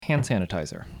Hand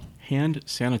sanitizer. Hand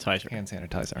sanitizer. Hand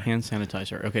sanitizer. Hand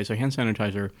sanitizer. Okay, so hand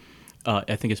sanitizer,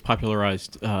 I think, is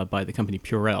popularized by the company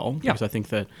Purell. Yeah. Because I think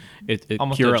that it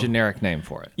Almost Purell, a generic name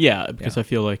for it. Yeah, because Yeah. I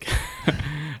feel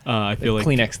like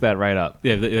Kleenex that right up.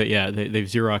 Yeah, they've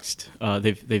Xeroxed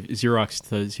they've Xeroxed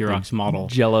the Xerox model.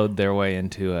 Jelloed their way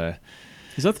into a...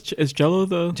 Is Jello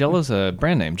the Jello's a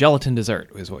brand name. Gelatin dessert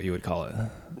is what you would call it.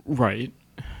 right?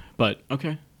 But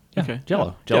okay, Yeah, okay, Jello.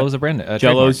 Yeah. Jello's a brand name.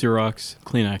 Jello, Xerox,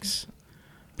 Kleenex,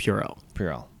 Purell.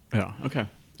 Purell. Yeah. Okay.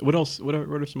 What else? What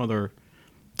are some other?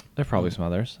 There are probably some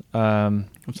others. I'm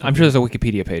something? sure there's a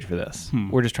Wikipedia page for this.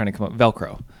 We're just trying to come up...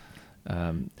 Velcro.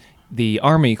 The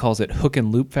Army calls it hook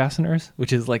and loop fasteners,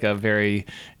 which is like a very,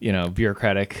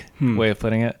 bureaucratic way of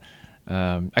putting it.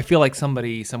 I feel like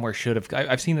somebody somewhere should have...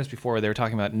 I've seen this before where they were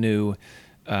talking about new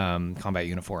combat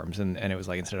uniforms, and it was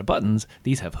like, instead of buttons,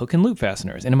 these have hook and loop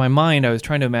fasteners. And in my mind, I was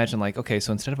trying to imagine, like, okay,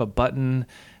 so instead of a button,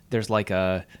 there's like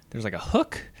a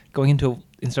hook going into...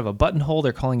 Instead of a buttonhole,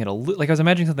 they're calling it a loop. Like, I was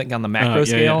imagining something on the macro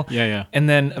scale. Yeah. And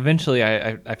then eventually,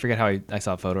 I forget how I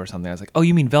saw a photo or something. I was like, oh,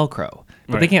 you mean Velcro.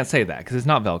 But they can't say that because it's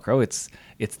not Velcro.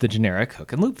 It's the generic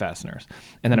hook and loop fasteners.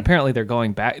 And then apparently they're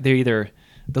going back. They're either...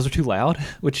 Those are too loud,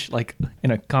 which, like,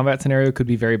 in a combat scenario could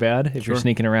be very bad if you're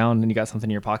sneaking around and you got something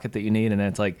in your pocket that you need, and then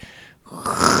it's like...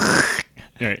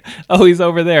 Right. Oh, he's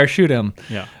over there. Shoot him.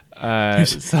 Yeah.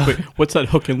 So, Wait, what's that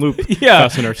hook and loop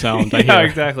fastener sound? I yeah, hear?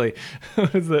 exactly.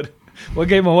 What is it? What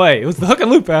gave him away? It was the hook and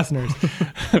loop fasteners.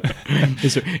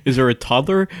 Is there a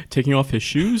toddler taking off his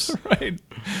shoes? Right.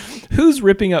 Who's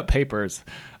ripping up papers?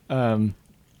 So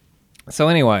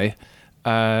anyway,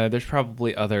 there's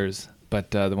probably others, but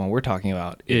the one we're talking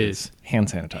about is hand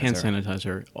sanitizer. Hand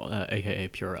sanitizer, aka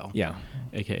Purell. Yeah.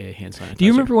 AKA hand sanitizer. Do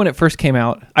you remember when it first came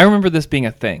out? I remember this being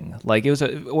a thing. Like, it was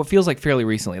what feels like fairly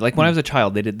recently. Like, when I was a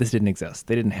child, this didn't exist.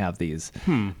 They didn't have these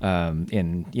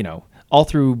all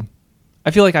through... I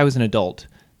feel like I was an adult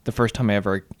the first time I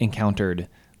ever encountered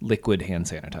liquid hand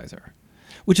sanitizer,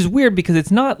 which is weird because it's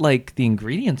not like the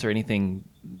ingredients or anything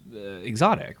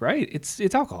exotic, right? It's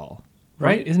alcohol,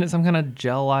 right? Isn't it some kind of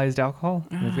gelized alcohol?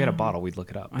 If we had a bottle, we'd look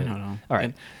it up. I don't know. All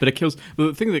right. But it kills...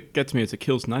 The thing that gets me is it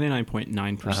kills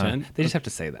 99.9%. They just have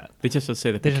to say that. They just have to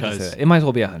say that They just have to because... say that. It might as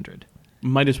well be 100.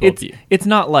 Might as well be. It's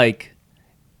not like...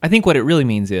 I think what it really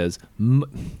means is...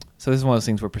 So this is one of those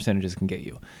things where percentages can get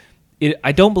you.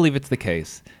 I don't believe it's the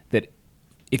case that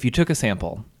if you took a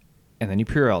sample and then you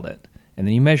Purelled it and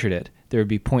then you measured it, there would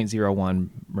be 0.01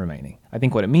 remaining. I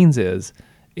think what it means is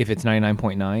if it's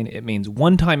 99.9, it means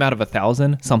one time out of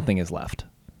 1,000, something is left.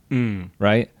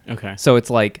 Right? Okay. So it's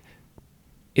like,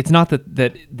 it's not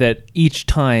that each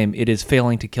time it is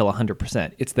failing to kill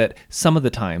 100%. It's that some of the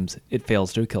times it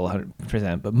fails to kill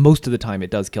 100%, but most of the time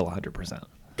it does kill 100%.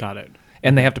 Got it.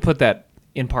 And they have to put that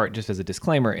in part just as a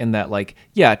disclaimer in that, like,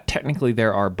 yeah, technically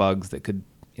there are bugs that could,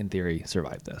 in theory,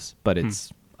 survive this, but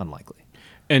it's unlikely.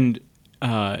 And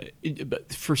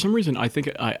but for some reason, I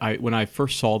think I when I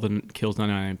first saw the kills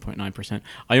 99.9%,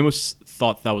 I almost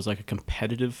thought that was like a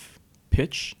competitive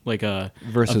pitch, like a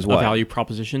versus a what? value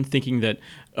proposition, thinking that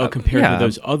compared to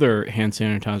those other hand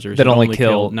sanitizers that it only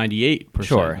kill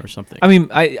 98% or something. I mean,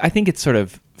 I think it's sort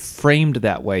of framed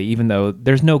that way, even though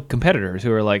there's no competitors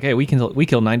who are like, hey, we kill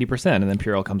 90%, and then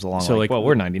Purell comes along so like, well,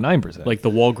 we're 99%. Like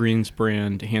the Walgreens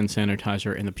brand hand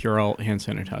sanitizer and the Purell hand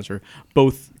sanitizer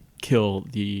both kill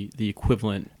the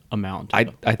equivalent amount.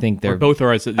 I think they're both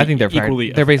are. I think they're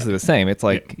equally. They're basically the same. It's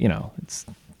like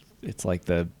it's like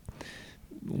the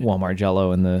Walmart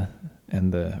Jello and the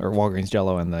or Walgreens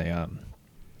Jello and the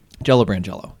Jello brand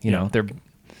Jello. You know, they're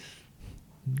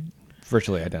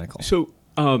virtually identical. So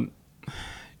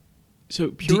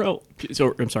Purell.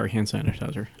 I'm sorry, hand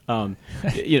sanitizer.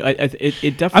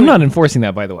 It definitely. I'm not enforcing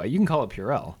that, by the way. You can call it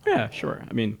Purell. Yeah, sure.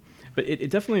 I mean, but it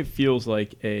definitely feels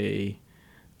like a.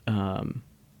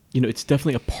 It's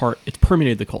definitely a part. It's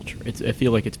permeated the culture. I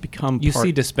feel like it's become. You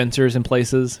see dispensers in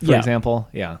places, for example.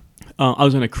 Yeah. I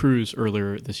was on a cruise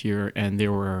earlier this year, and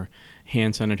there were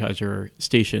hand sanitizer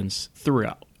stations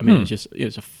throughout. I mean, it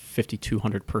was a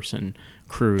 5,200 person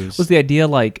cruise. Was the idea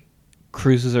like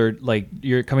cruises are like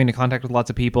you're coming into contact with lots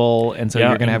of people, and so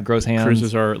you're going to have gross hands?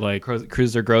 Cruises are like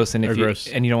cruises are gross, and gross.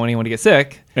 And you don't want anyone to get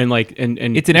sick, and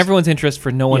it's in everyone's interest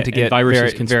for no one to get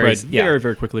viruses can spread very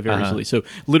very quickly, very easily. So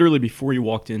literally, before you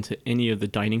walked into any of the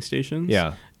dining stations,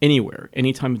 anywhere,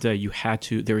 any time of day, you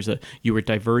were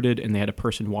diverted, and they had a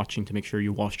person watching to make sure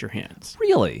you washed your hands.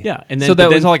 Really? Yeah, and then so that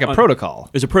was like a protocol.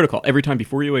 There's a protocol every time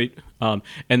before you ate, and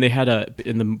they had a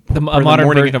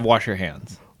modern version of wash your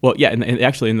hands. Well, yeah, and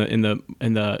actually, in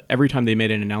the every time they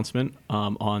made an announcement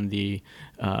on the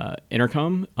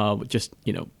intercom, just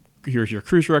here's your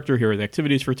cruise director, here are the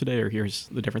activities for today, or here's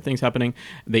the different things happening.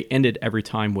 They ended every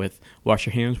time with wash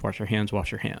your hands, wash your hands,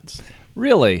 wash your hands.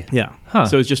 Really? Yeah. Huh.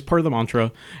 So it's just part of the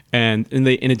mantra. And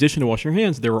they, in addition to washing your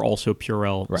hands, there were also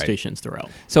Purell stations throughout.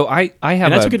 So I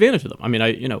have and I took advantage of them. I mean,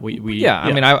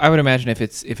 I would imagine if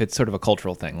it's sort of a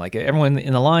cultural thing, like everyone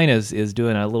in the line is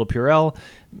doing a little Purell,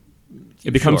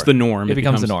 it becomes the norm. It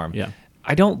becomes the norm. Yeah.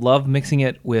 I don't love mixing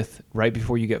it with right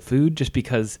before you get food, just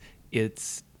because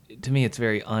to me it's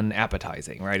very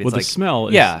unappetizing, right? It's well, like the smell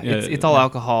is, it's all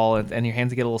alcohol, and your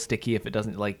hands get a little sticky if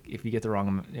you get the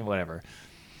wrong whatever.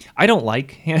 I don't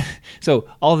like so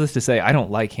all of this to say I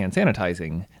don't like hand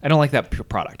sanitizing. I don't like that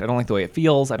product. I don't like the way it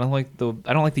feels. I don't like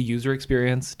the user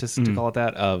experience to call it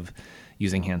that of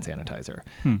using hand sanitizer.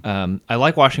 I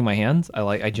like washing my hands.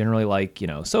 I generally like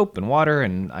soap and water,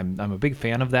 and I'm a big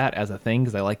fan of that as a thing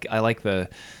because I like the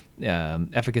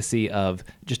efficacy of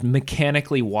just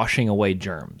mechanically washing away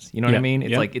germs. You know what I mean?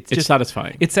 It's like it's just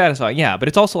satisfying. It's satisfying, yeah. But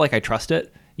it's also like I trust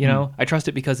it. I trust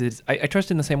it because I trust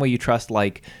it in the same way you trust,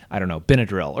 like, I don't know,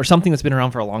 Benadryl or something that's been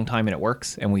around for a long time and it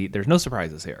works, and there's no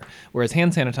surprises here. Whereas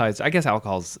hand sanitizer, I guess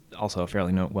alcohol's also a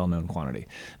fairly well-known quantity,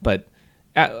 but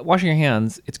washing your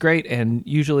hands, it's great. And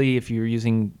usually if you're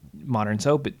using modern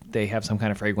soap, they have some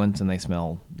kind of fragrance and they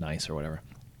smell nice or whatever.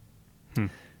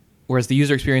 Whereas the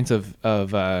user experience of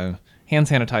hand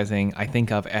sanitizing, I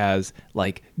think of as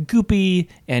like goopy,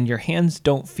 and your hands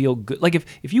don't feel good. Like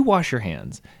if you wash your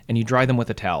hands and you dry them with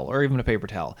a towel or even a paper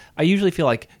towel, I usually feel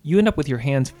like you end up with your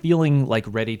hands feeling like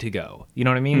ready to go. You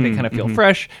know what I mean? They kind of feel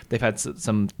fresh. They've had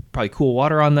some probably cool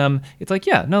water on them. It's like,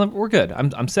 yeah, no, we're good.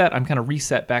 I'm set. I'm kind of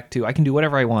reset back to, I can do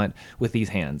whatever I want with these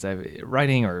hands.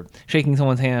 Writing or shaking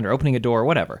someone's hand or opening a door or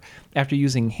whatever. After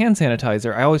using hand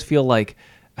sanitizer, I always feel like,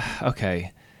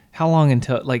 okay, how long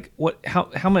until, like,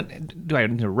 how much do I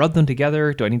need to rub them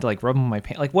together? Do I need to like rub them on my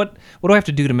pants? Like, what do I have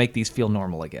to do to make these feel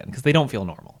normal again? Because they don't feel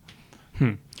normal.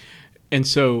 And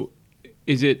so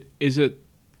is it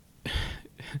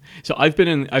so I've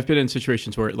been in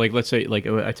situations where, like, let's say, like,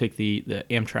 I take the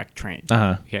Amtrak train.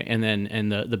 Okay.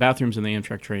 And the bathrooms in the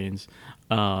Amtrak trains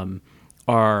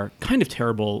are kind of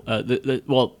terrible.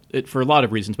 For a lot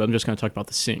of reasons, but I'm just going to talk about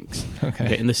the sinks.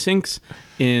 Okay. And the sinks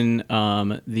in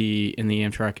the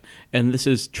Amtrak, and this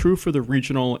is true for the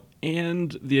regional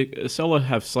and the Acela,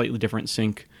 have slightly different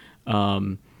sink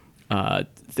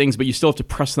things, but you still have to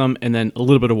press them, and then a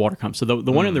little bit of water comes. So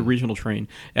the one in the regional train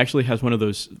actually has one of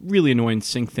those really annoying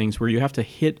sink things where you have to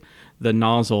hit the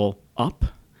nozzle up.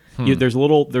 There's a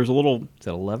little. Is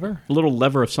that a lever? A little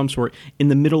lever of some sort in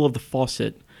the middle of the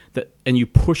faucet. And you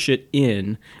push it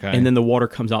in, and then the water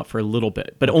comes out for a little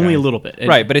bit, but only a little bit. And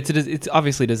right, but it's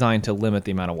obviously designed to limit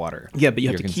the amount of water. Yeah, but you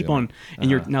have to keep on, and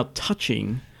you're now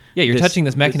touching. Yeah, you're touching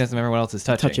this mechanism everyone else is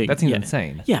touching. That seems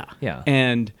insane. Yeah.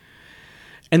 And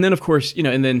then, of course,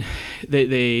 and then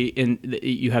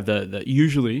you have the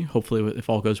usually, hopefully, if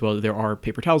all goes well, there are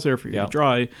paper towels there for you to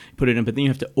dry. You put it in, but then you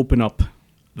have to open up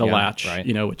the latch, right.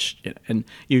 And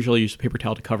usually use a paper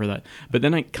towel to cover that. But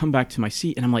then I come back to my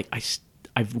seat, and I'm like,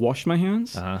 I've washed my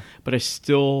hands, but I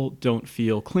still don't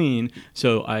feel clean.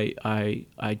 So I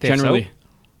generally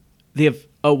they have.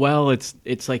 Oh well, it's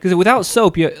like, because without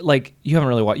soap, you haven't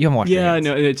washed. Your hands. Yeah,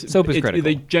 no, soap is critical.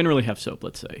 They generally have soap,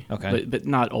 let's say. Okay, but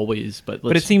not always.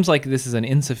 But it seems like this is an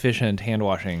insufficient hand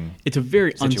washing. It's a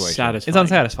very situation. Unsatisfying. It's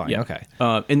unsatisfying. Yeah. Okay,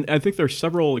 and I think there are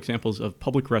several examples of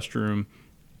public restroom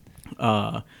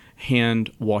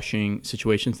hand washing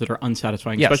situations that are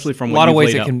unsatisfying, especially from a lot of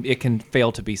ways it can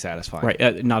fail to be satisfying.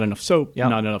 Right, not enough soap,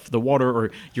 not enough of the water, or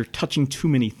you're touching too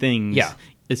many things. Yeah,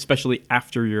 especially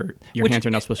after your hands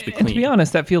are not supposed to be clean. And to be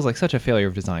honest, that feels like such a failure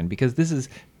of design, because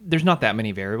there's not that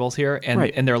many variables here,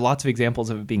 and there are lots of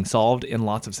examples of it being solved in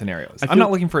lots of scenarios. I'm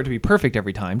not looking for it to be perfect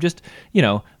every time. Just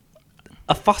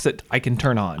a faucet I can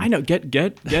turn on. I know.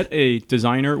 Get a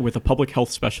designer with a public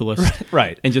health specialist,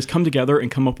 right, and just come together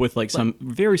and come up with like some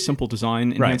very simple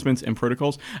design enhancements and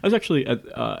protocols. I was actually at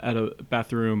a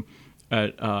bathroom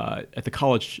at the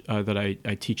college that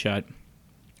I teach at.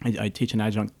 I teach an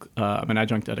adjunct. I'm an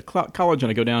adjunct at a college, and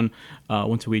I go down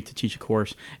once a week to teach a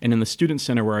course. And in the student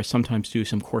center, where I sometimes do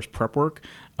some course prep work,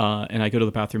 and I go to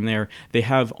the bathroom there, they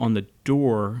have on the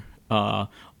door.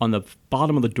 On the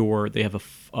bottom of the door, they have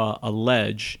a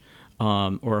ledge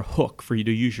or a hook for you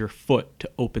to use your foot to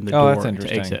open the door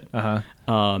to exit.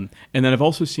 And then I've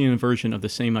also seen a version of the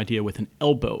same idea with an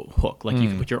elbow hook. Like you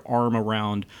can put your arm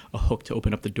around a hook to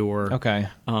open up the door. Okay.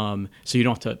 So you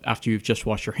don't have to, after you've just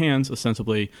washed your hands,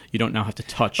 ostensibly, you don't now have to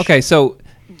touch. Okay, so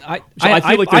I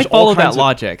feel like I follow that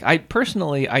logic. I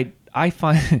personally, I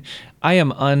find I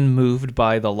am unmoved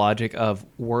by the logic of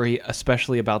worry,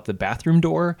 especially about the bathroom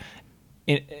door,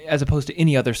 as opposed to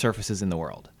any other surfaces in the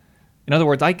world. In other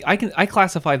words, I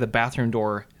classify the bathroom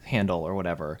door handle or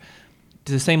whatever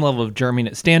to the same level of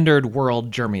germiness, standard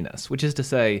world germiness, which is to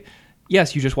say,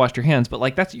 yes, you just washed your hands, but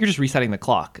like you're just resetting the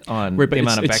clock on the amount of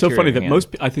bacteria. It's so funny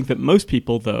that I think that most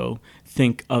people though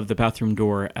think of the bathroom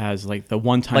door as like the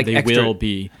one time they will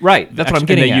be right. That's what I'm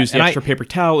getting at. And they use the extra paper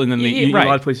towel, and then a right.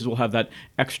 lot of places will have that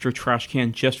extra trash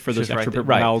can just for those extra paper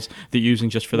towels they're using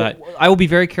just for that. I will be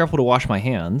very careful to wash my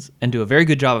hands and do a very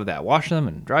good job of that. Wash them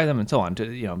and dry them and so on.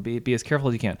 To be as careful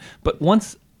as you can. But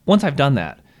once I've done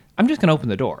that, I'm just going to open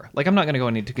the door. Like, I'm not going to go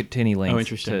into any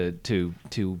lengths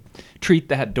to treat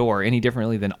that door any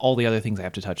differently than all the other things I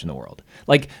have to touch in the world.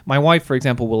 Like, my wife, for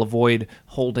example, will avoid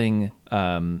holding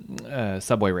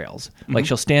subway rails. Mm-hmm. Like,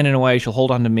 she'll stand in a way, she'll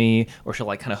hold on to me, or she'll,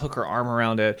 like, kind of hook her arm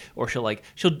around it, or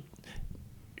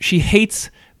she hates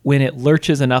when it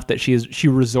lurches enough that she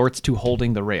resorts to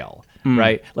holding the rail,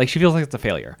 right? Like, she feels like it's a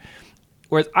failure.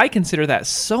 Whereas I consider that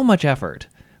so much effort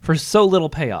for so little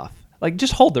payoff. Like,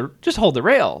 just hold the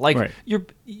rail. Like, right.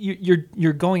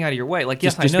 you're going out of your way. Like,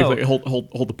 yes, I know. Like, hold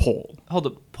the pole. Hold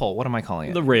the pole. What am I calling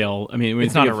it? The rail. I mean,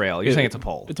 it's not a rail. You're saying it's a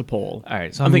pole. It's a pole. All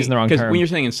right. So I'm using the wrong term. Because when you're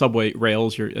saying in subway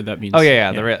rails, that means. Oh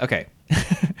yeah. The rail. Okay.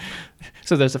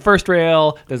 So there's the first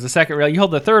rail. There's the second rail. You hold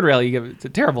the third rail. It's a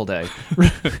terrible day.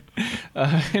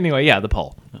 Anyway, yeah, the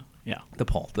pole. Yeah. The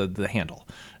pole. The handle.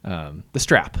 The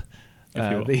strap.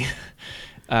 If you will.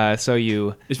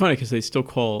 It's funny because they still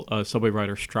call subway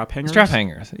riders strap hangers. Strap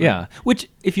hangers, yeah. Right. Which,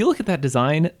 if you look at that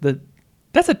design,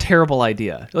 that's a terrible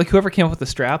idea. Like, whoever came up with the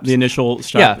straps, the initial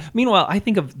strap. Yeah. Meanwhile, I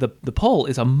think of the pole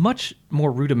is a much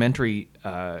more rudimentary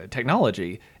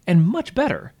technology and much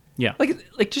better. Yeah.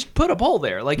 Like just put a pole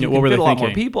there. Like, you can fit a lot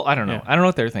more people. I don't know. Yeah. I don't know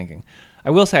what they're thinking. I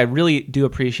will say I really do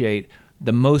appreciate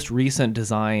the most recent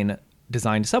designed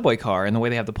subway car and the way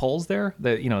they have the poles there.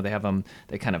 They have them.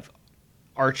 They kind of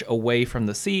arch away from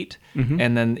the seat,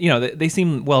 and then they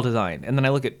seem well designed. And then I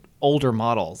look at older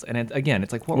models, and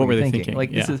it's like, what were they thinking?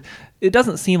 Like, it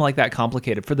doesn't seem like that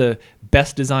complicated for the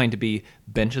best design to be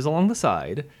benches along the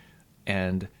side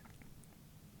and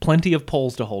plenty of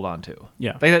poles to hold on to.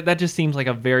 Yeah, that just seems like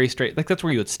a very straight. Like, that's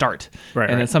where you would start, right?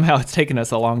 And then somehow it's taken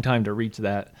us a long time to reach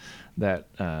that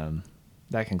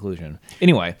conclusion.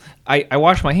 Anyway, I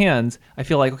wash my hands. I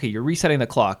feel like, okay, you're resetting the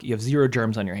clock. You have 0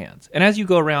 germs on your hands, and as you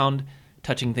go around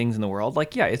touching things in the world,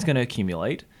 like, yeah, it's going to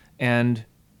accumulate, and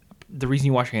the reason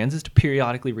you wash your hands is to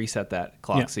periodically reset that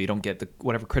clock, so you don't get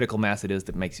whatever critical mass it is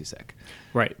that makes you sick.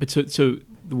 Right. But so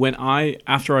when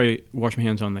after I wash my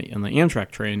hands on the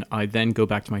Amtrak train, I then go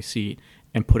back to my seat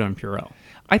and put on Purell.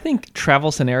 I think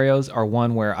travel scenarios are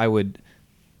one where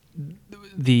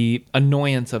the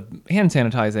annoyance of hand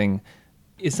sanitizing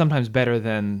is sometimes better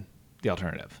than the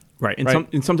alternative. Right. And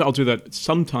sometimes I'll do that.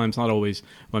 Sometimes, not always,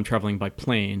 when I'm traveling by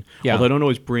plane. Yeah. Although I don't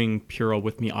always bring Purell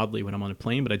with me, oddly, when I'm on a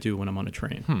plane, but I do when I'm on a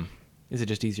train. Is it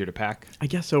just easier to pack? I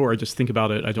guess so, or I just think about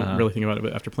it. I don't really think about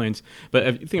it after planes. But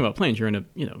if you think about planes, you're in a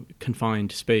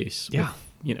confined space with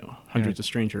hundreds of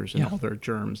strangers and all their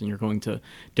germs, and you're going to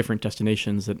different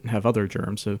destinations that have other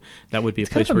germs. So that would be a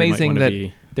place where you might want to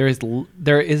be.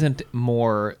 There isn't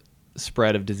more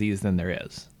spread of disease than there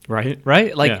is. Right?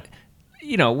 Like,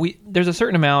 there's a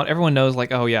certain amount. Everyone knows,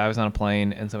 like, oh yeah, I was on a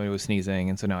plane and somebody was sneezing,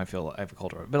 and so now I have a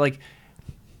cold. But like,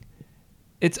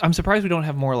 I'm surprised we don't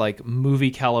have more like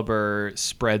movie caliber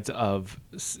spreads of,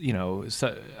 I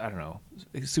don't know,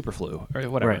 super flu or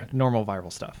whatever, normal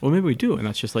viral stuff. Well, maybe we do, and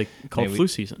that's just like called flu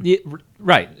season. Yeah,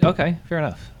 right. Okay. Fair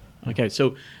enough. Okay.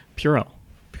 So Purell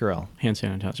hand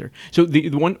sanitizer. So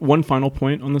the one final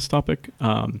point on this topic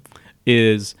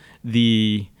is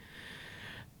these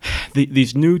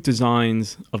new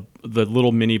designs of the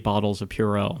little mini bottles of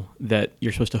Purell that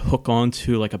you're supposed to hook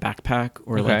onto like a backpack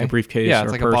or like a briefcase or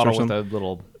it's like a purse a bottle or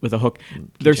something with a hook.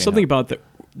 There's something about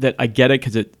that I get it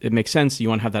because it makes sense. You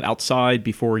want to have that outside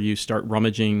before you start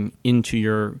rummaging with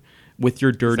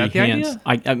your dirty hands.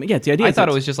 Idea? It's the idea. I thought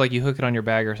it was just like you hook it on your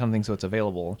bag or something so it's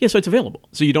available. Yeah, so it's available.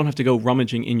 So you don't have to go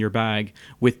rummaging in your bag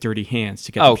with dirty hands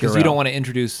to get the Purell. Because you don't want to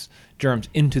introduce germs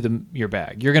into your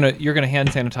bag. You're gonna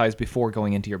hand sanitize before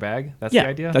going into your bag. That's the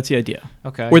idea. That's the idea.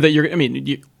 Okay. Or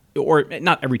that or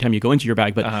not every time you go into your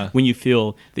bag, but when you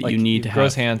feel that you need to have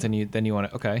gross hands and then you want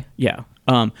to. Okay. Yeah.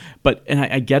 But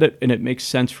I get it, and it makes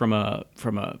sense from a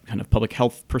kind of public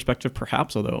health perspective,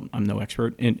 perhaps. Although I'm no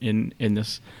expert in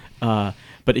this. But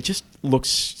it just looks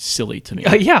silly to me.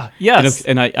 Yes.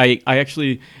 And I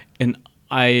actually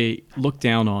look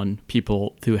down on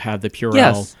people who have the Purell.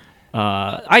 Yes.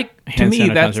 To me,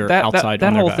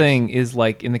 that whole thing is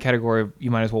like in the category of you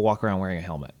might as well walk around wearing a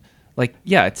helmet. Like,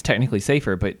 yeah, it's technically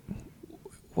safer, but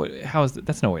how is that?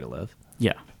 That's no way to live.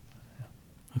 Yeah.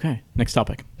 Okay. Next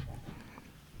topic.